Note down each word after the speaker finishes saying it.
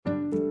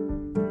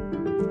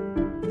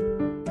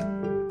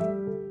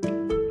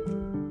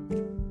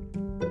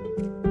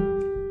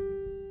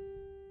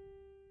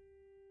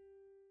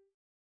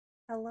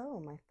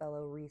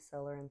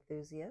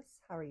enthusiasts.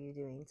 How are you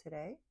doing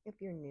today? If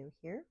you're new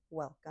here,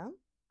 welcome.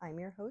 I'm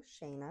your host,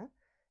 Shayna,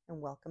 and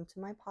welcome to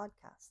my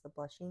podcast, The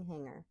Blushing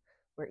Hanger,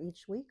 where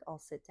each week I'll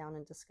sit down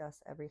and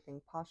discuss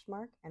everything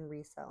Poshmark and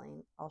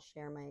reselling. I'll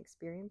share my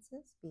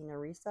experiences being a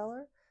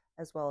reseller,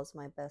 as well as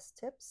my best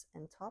tips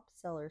and top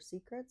seller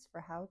secrets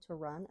for how to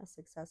run a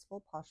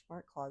successful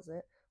Poshmark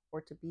closet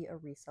or to be a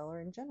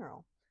reseller in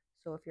general.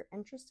 So if you're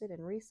interested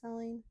in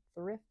reselling,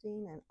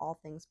 thrifting, and all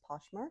things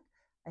Poshmark,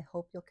 I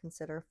hope you'll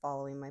consider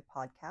following my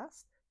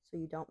podcast so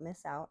you don't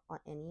miss out on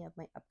any of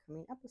my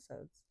upcoming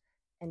episodes.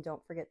 And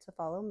don't forget to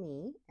follow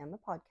me and the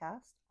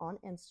podcast on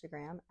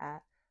Instagram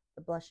at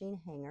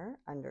theblushinghanger_.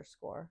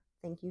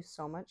 Thank you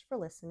so much for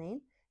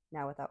listening.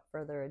 Now, without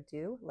further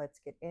ado,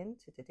 let's get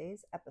into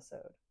today's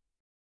episode.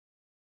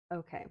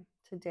 Okay,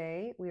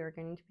 today we are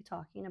going to be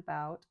talking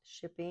about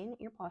shipping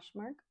your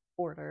Poshmark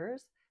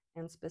orders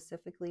and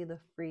specifically the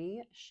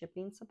free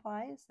shipping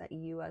supplies that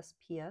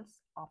USPS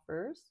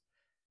offers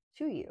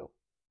to you.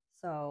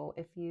 So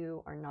if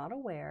you are not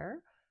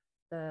aware,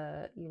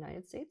 the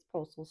United States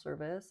Postal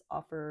Service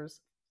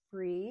offers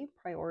free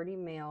priority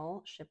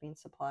mail shipping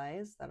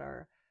supplies that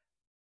are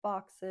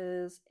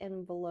boxes,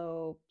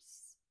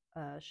 envelopes,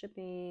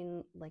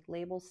 shipping like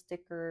label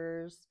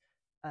stickers,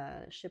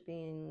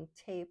 shipping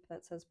tape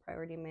that says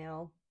priority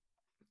mail,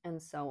 and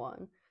so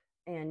on.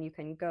 And you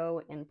can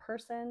go in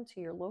person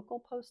to your local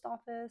post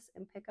office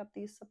and pick up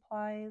these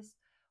supplies.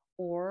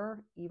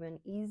 Or even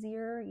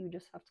easier, you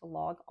just have to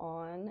log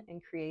on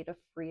and create a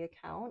free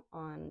account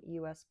on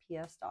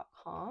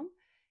USPS.com,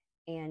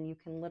 and you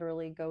can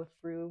literally go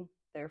through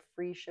their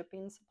free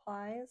shipping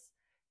supplies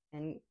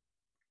and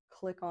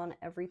click on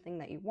everything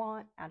that you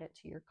want, add it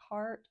to your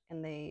cart,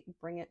 and they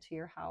bring it to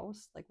your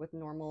house like with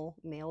normal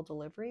mail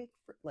delivery,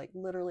 like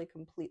literally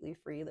completely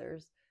free.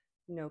 There's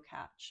no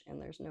catch and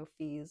there's no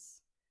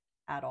fees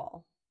at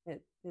all.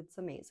 It's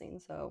amazing.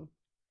 So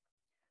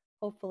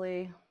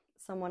hopefully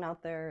someone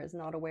out there is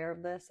not aware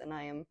of this and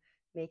I am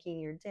making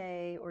your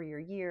day or your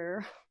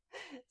year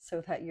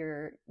so that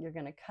you're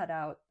going to cut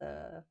out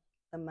the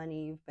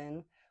money you've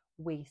been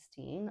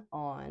wasting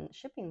on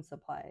shipping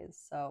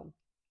supplies. So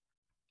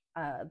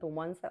the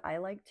ones that I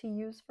like to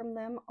use from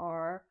them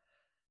are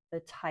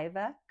the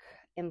Tyvek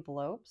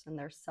envelopes, and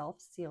they're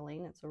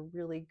self-sealing. It's a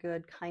really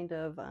good kind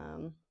of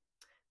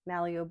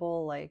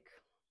malleable, like,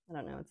 I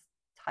don't know, it's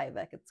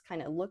Tyvek. It's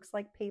kind of looks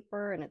like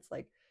paper, and it's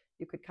like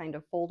you could kind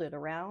of fold it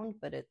around,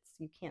 but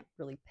you can't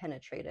really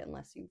penetrate it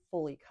unless you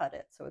fully cut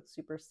it. So it's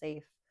super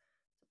safe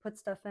to put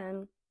stuff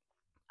in.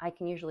 I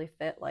can usually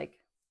fit like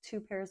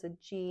 2 pairs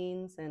of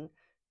jeans and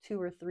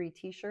 2 or 3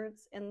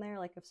 t-shirts in there,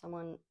 like if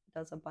someone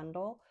does a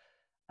bundle.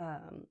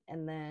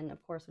 And then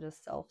of course it is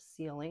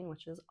self-sealing,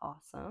 which is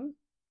awesome.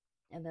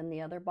 And then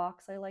the other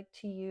box I like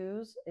to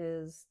use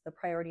is the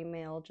Priority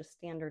Mail, just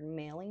standard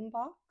mailing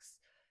box.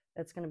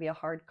 It's going to be a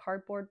hard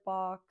cardboard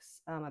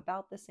box,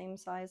 about the same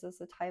size as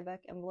the Tyvek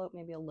envelope,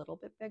 maybe a little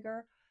bit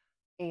bigger.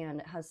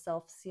 And it has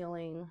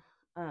self-sealing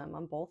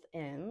on both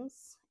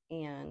ends.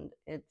 And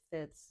it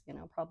fits,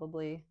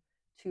 probably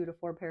 2 to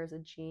 4 pairs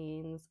of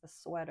jeans, a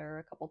sweater,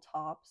 a couple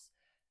tops,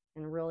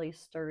 and really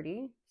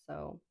sturdy.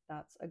 So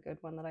that's a good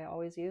one that I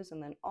always use.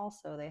 And then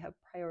also they have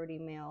Priority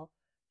Mail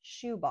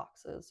shoe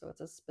boxes. So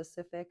it's a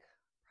specific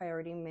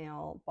Priority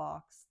Mail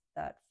box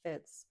that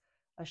fits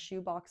a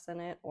shoe box in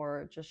it,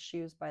 or just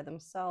shoes by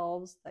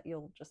themselves that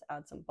you'll just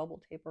add some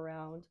bubble tape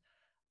around.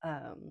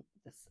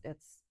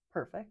 It's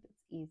perfect.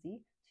 It's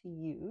easy to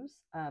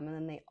use. And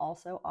then they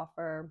also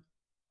offer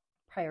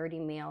Priority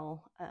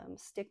Mail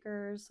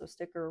stickers, so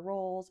sticker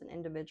rolls and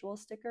individual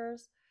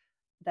stickers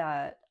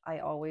that I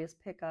always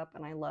pick up,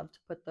 and I love to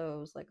put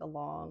those like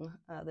along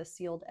the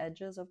sealed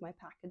edges of my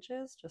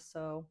packages, just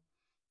so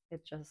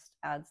it just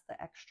adds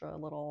the extra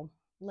little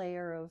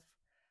layer of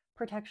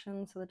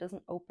protection so that it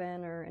doesn't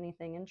open or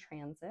anything in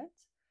transit.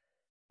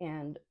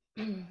 And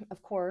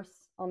of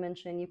course, I'll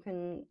mention you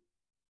can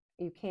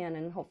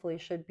and hopefully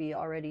should be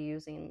already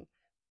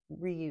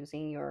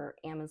reusing your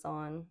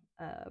Amazon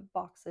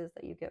boxes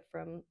that you get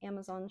from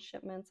Amazon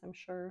shipments. I'm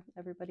sure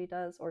everybody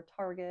does, or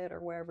Target,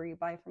 or wherever you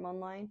buy from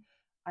online.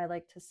 I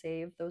like to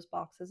save those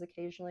boxes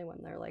occasionally when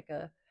they're like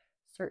a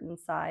certain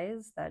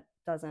size that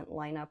doesn't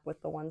line up with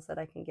the ones that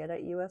I can get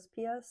at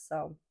USPS.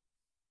 So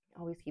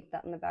always keep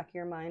that in the back of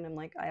your mind.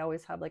 I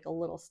always have like a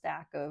little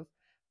stack of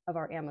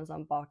our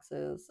Amazon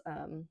boxes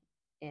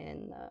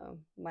in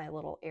my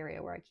little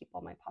area where I keep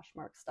all my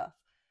Poshmark stuff.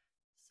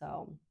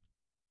 So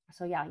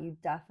yeah, you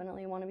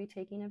definitely want to be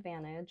taking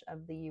advantage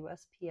of the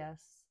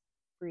USPS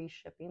free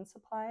shipping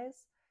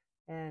supplies.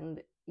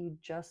 And you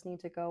just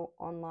need to go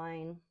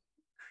online,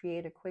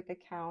 create a quick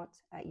account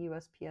at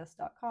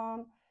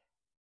USPS.com,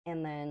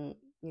 and then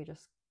you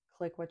just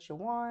click what you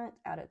want,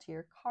 add it to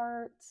your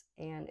cart,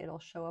 and it'll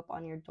show up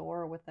on your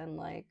door within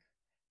like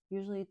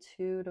usually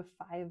 2 to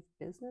 5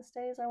 business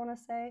days, I want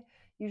to say.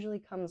 Usually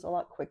comes a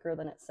lot quicker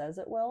than it says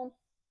it will,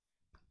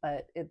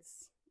 but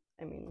it's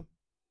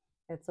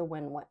a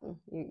win-win.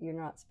 You're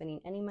not spending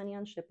any money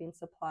on shipping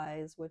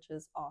supplies, which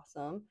is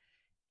awesome,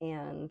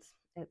 and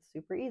it's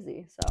super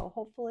easy. So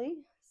hopefully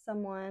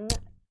someone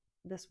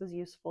this was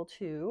useful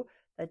too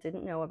that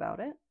didn't know about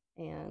it.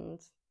 And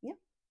yeah,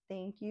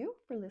 thank you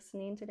for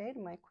listening today to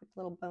my quick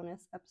little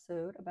bonus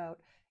episode about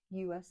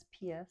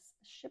USPS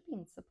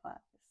shipping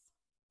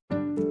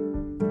supplies.